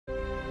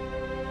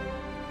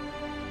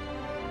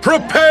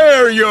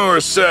Prepare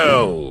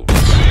yourselves!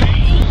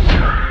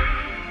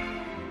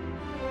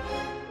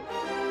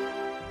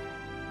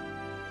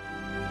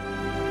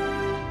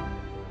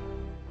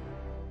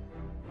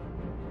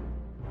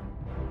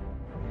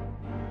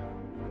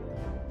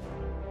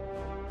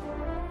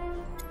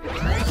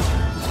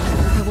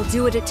 I will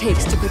do what it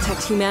takes to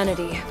protect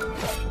humanity.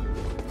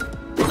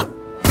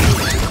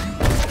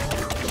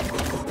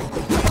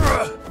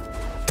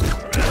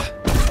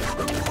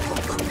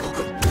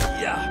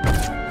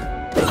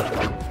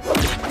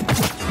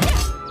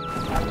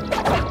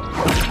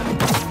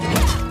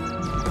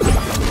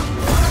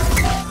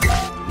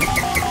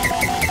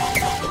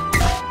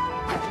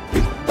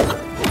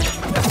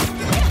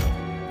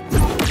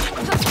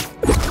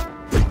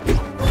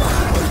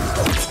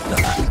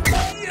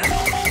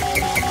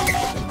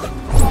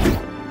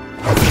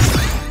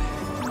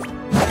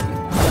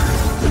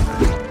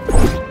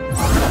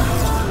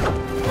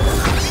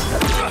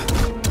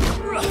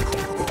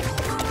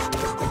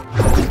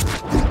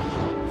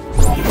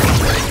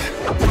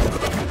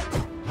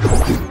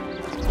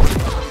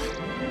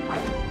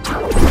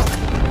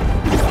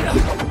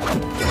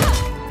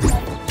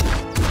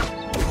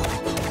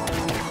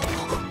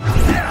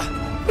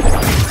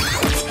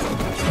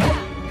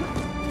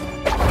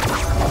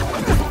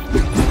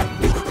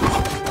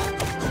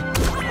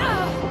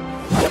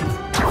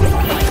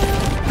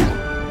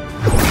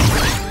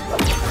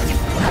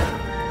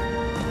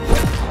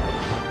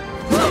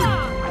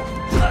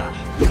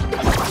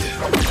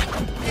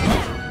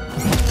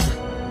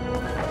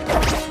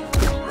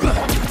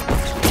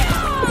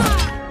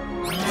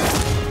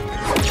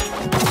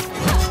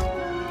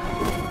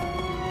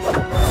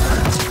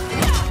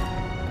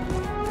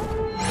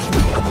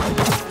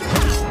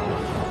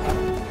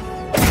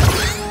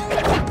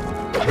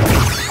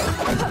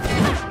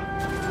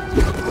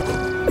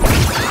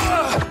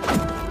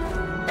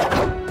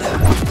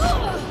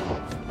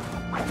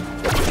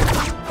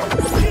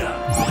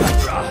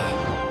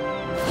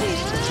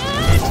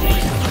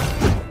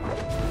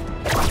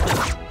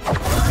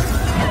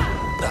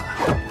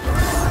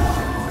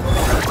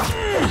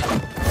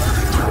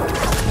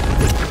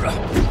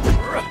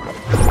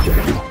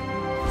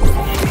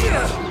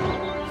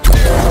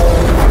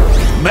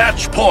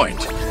 Match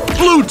point!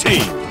 Blue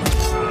team!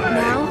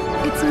 Now,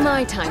 it's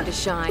my time to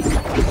shine.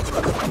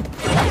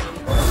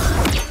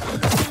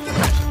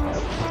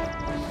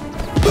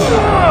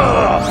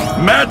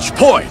 Match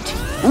point!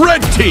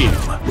 Red team!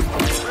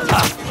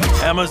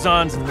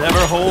 Amazons never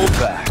hold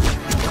back.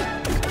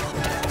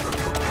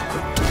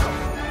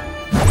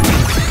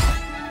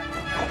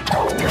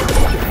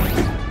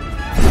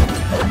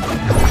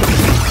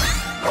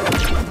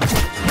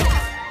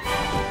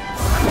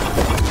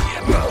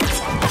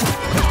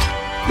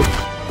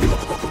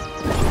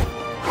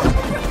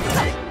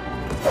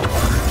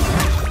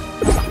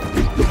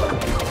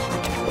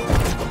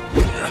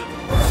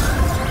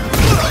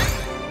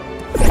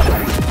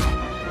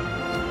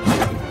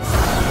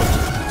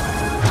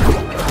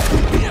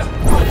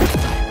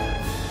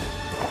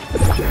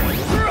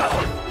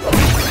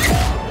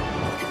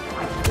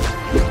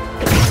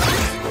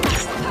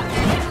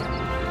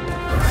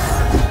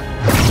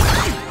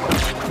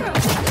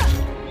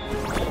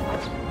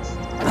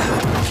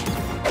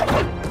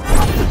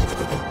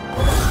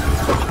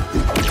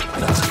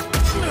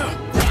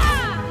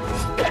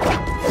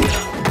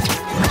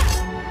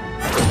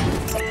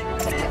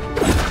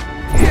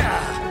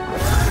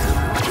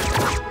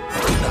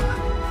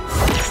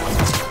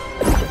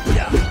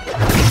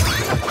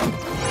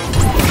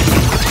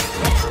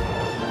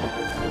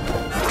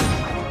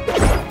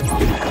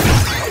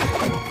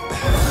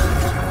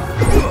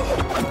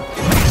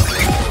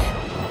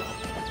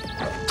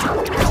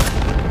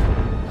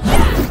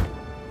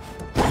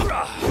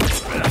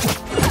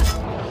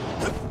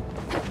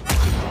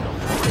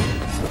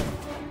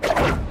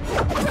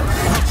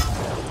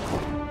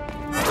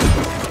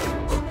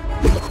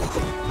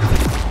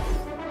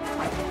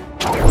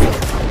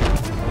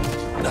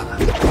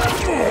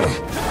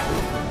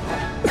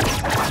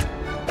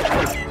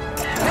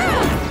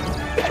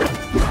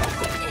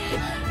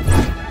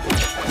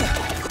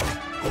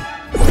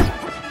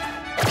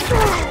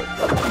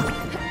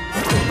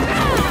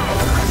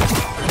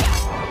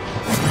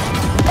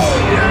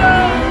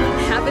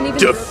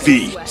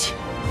 Defeat!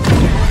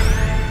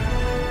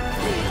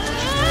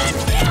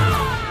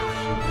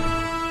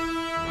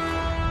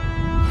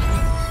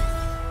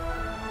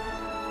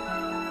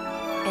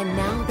 And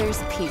now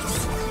there's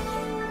peace.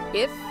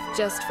 If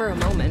just for a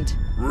moment.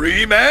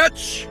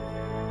 Rematch?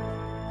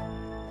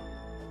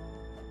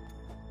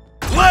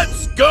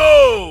 Let's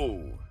go!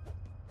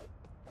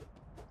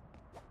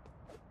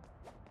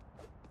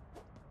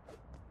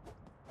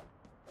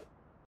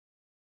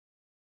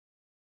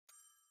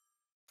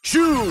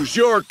 Choose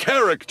your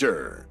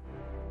character.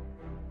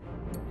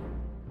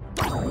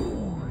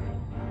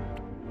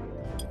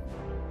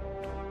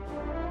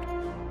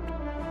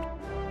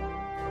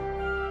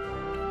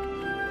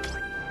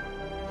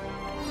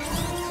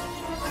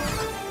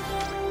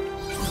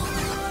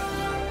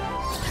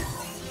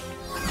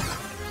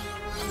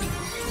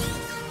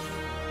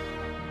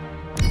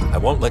 I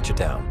won't let you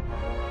down.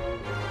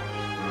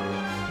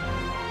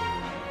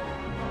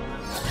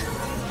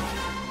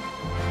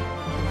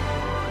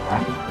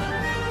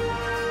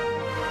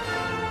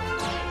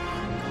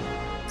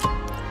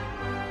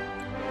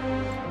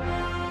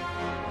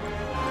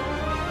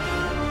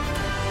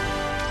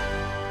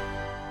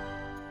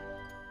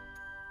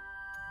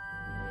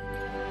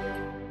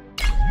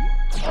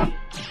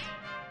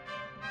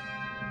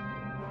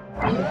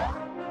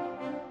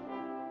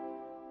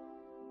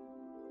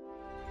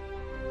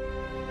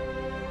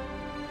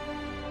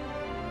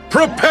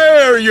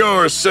 Prepare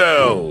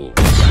yourselves!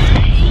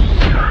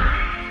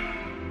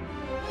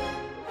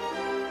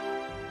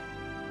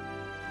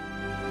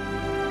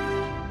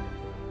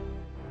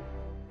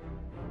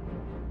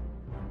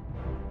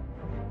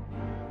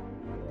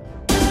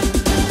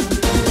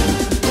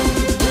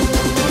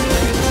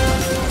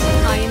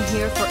 I am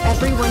here for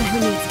everyone who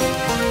needs me.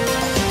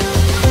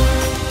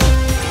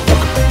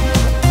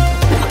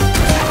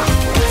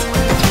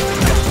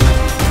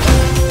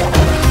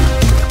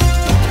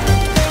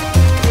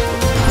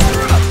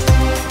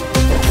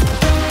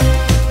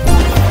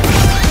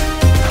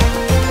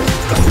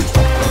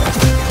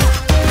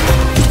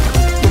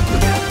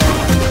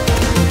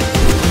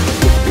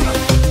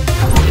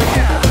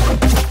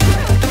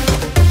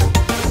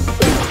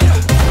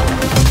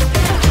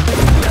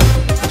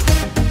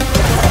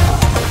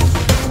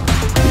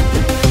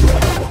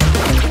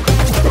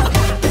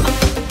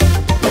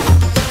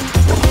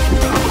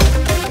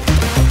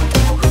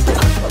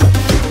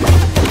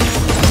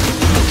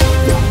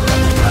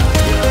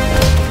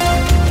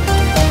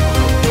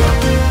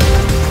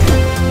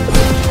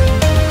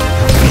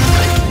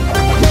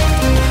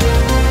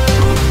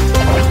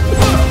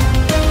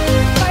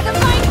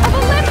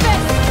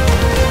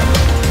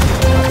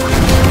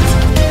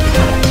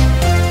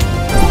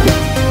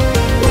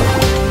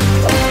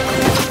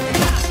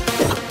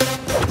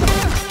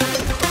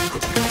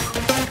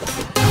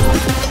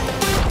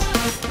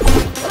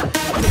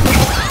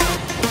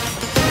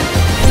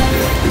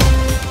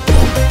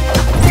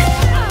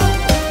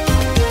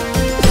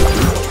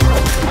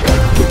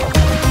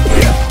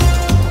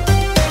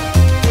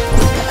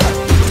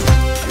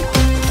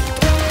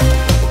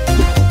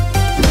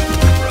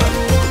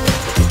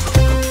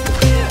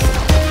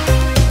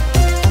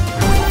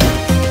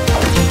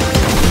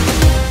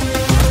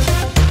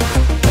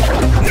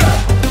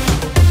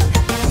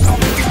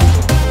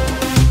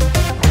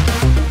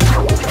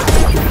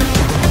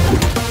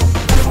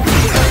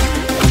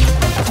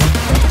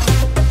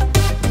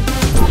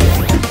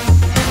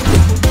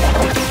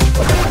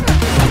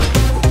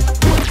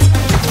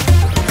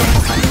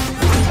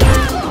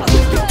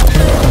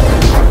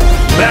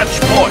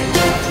 Match point!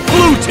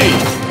 Blue team!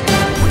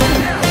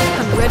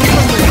 I'm ready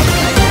for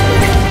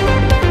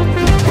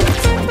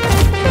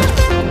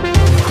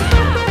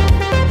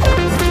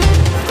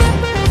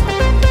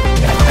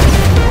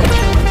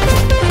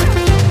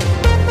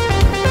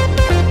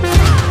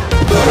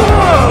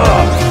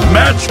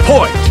Match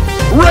point!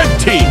 Red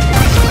team!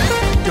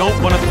 Don't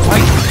want to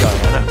fight you,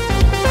 Diana,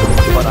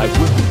 but I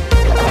will.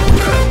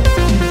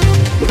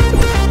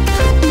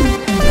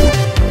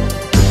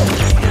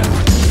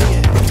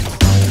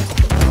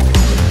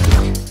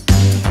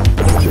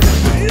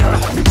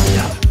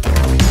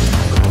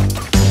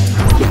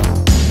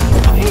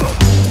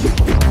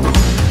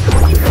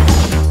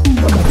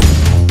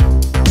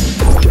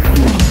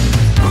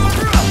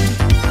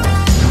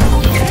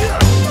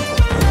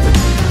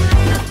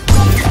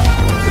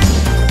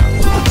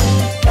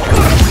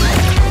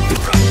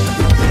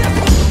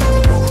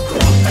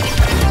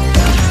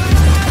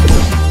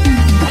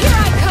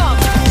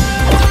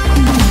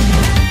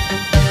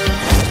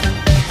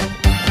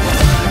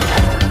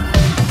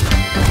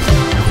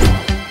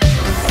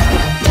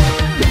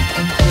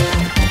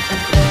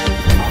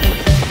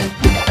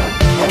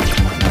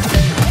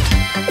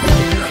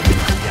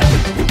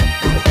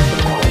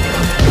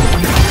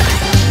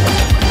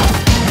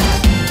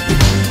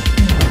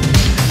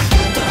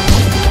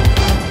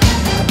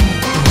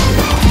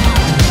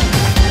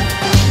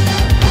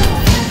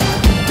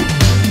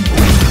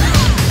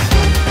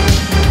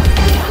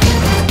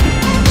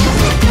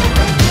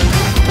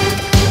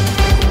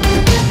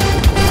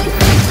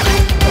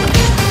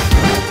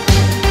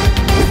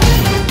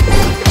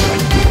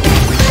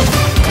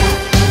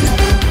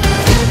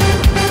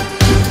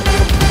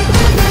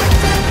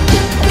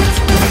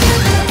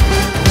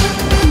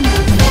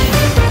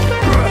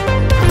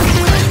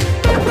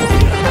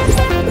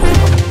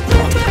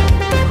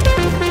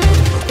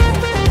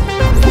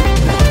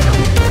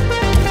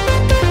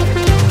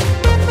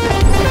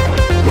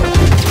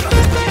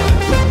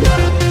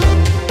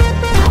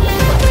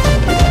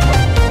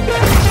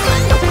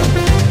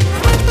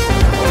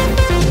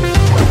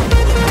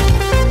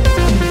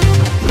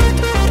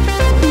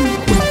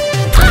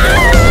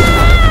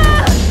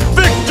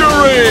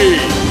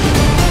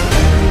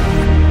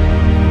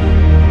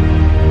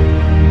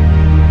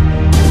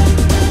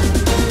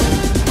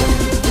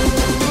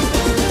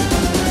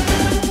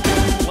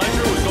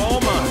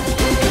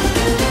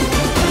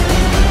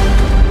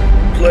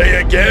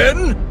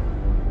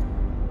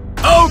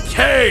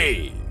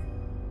 Okay!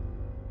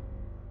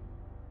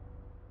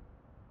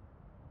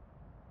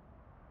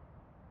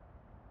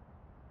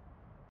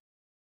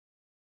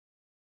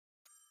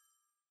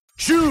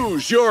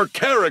 Choose your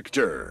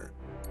character.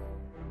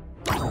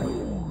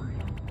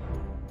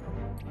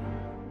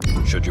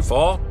 Should you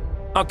fall,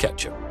 I'll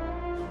catch you.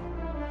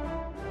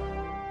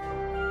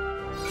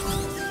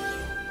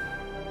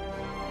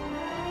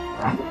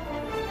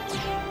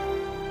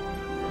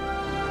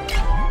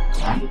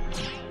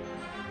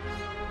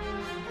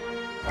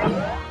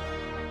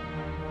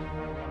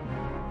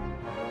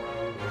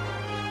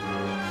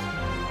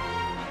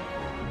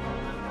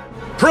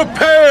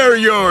 Prepare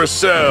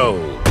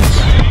yourselves!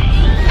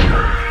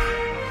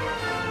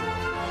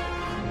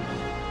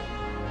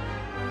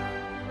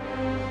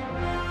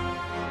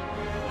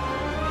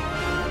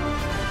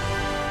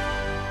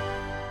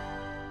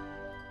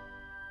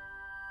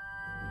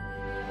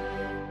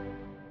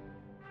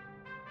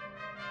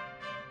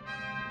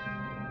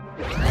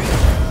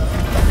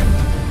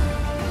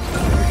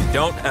 You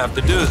don't have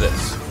to do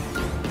this,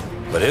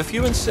 but if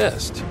you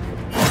insist.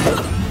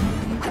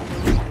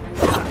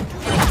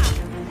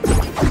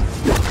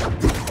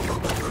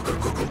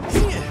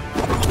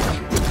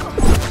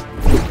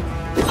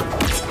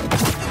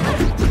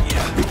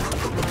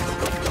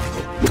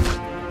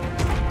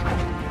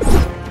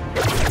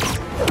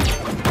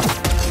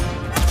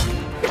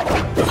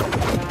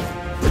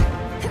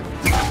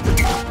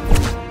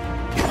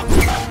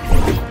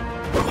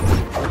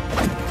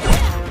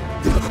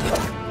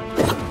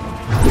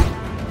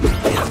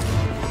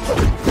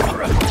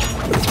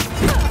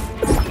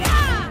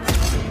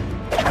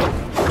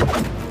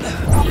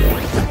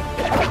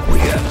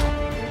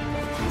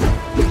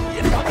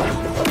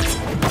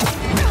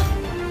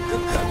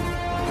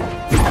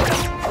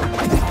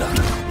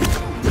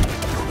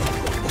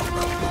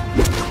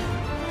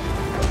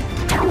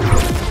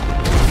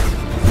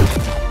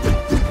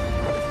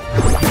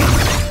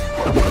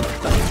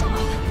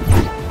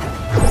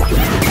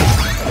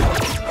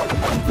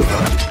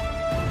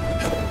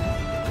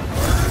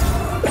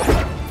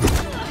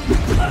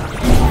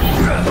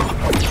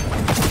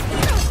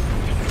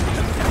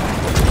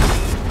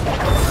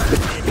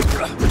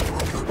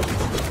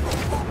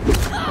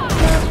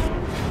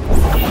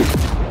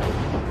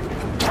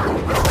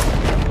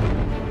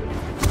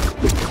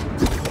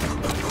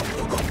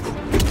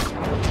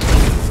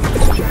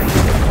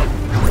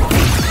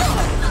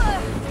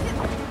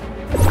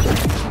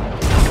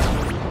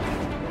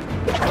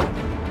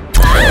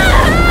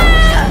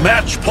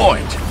 Match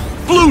point!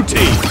 Blue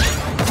team!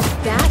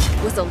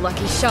 That was a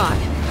lucky shot.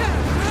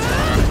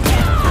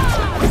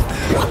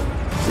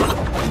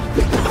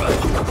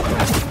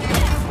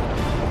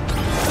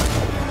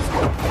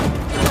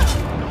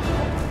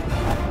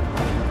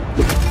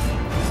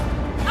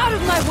 Out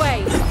of my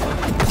way!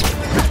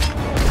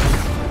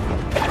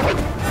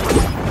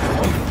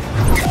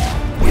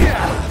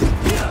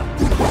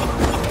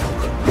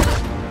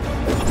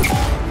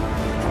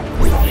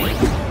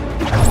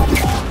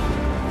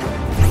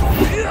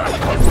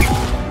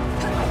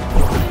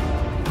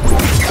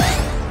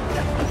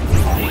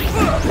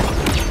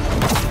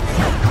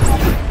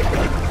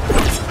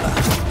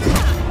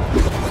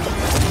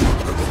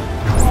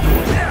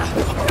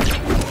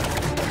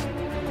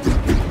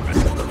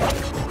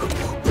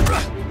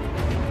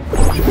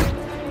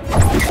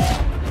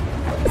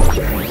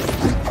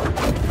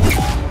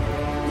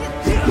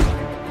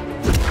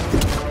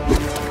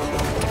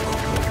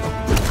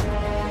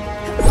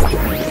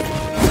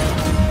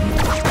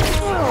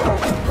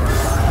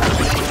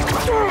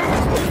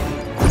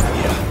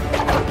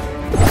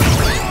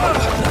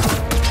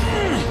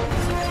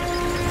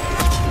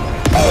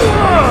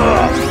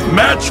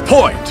 Match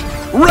point!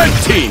 Red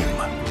team!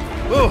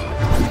 Oh,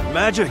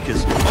 magic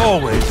is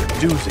always a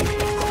doozy.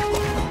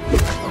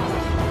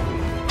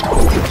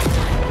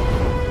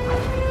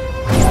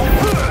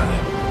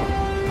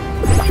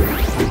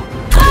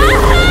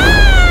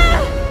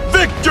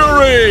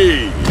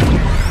 Victory!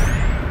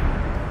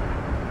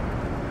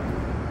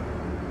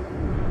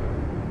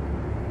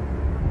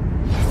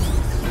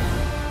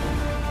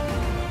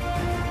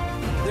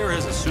 There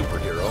is a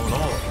superhero in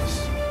all of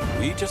us.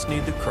 We just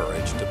need the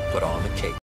courage to put on the cape.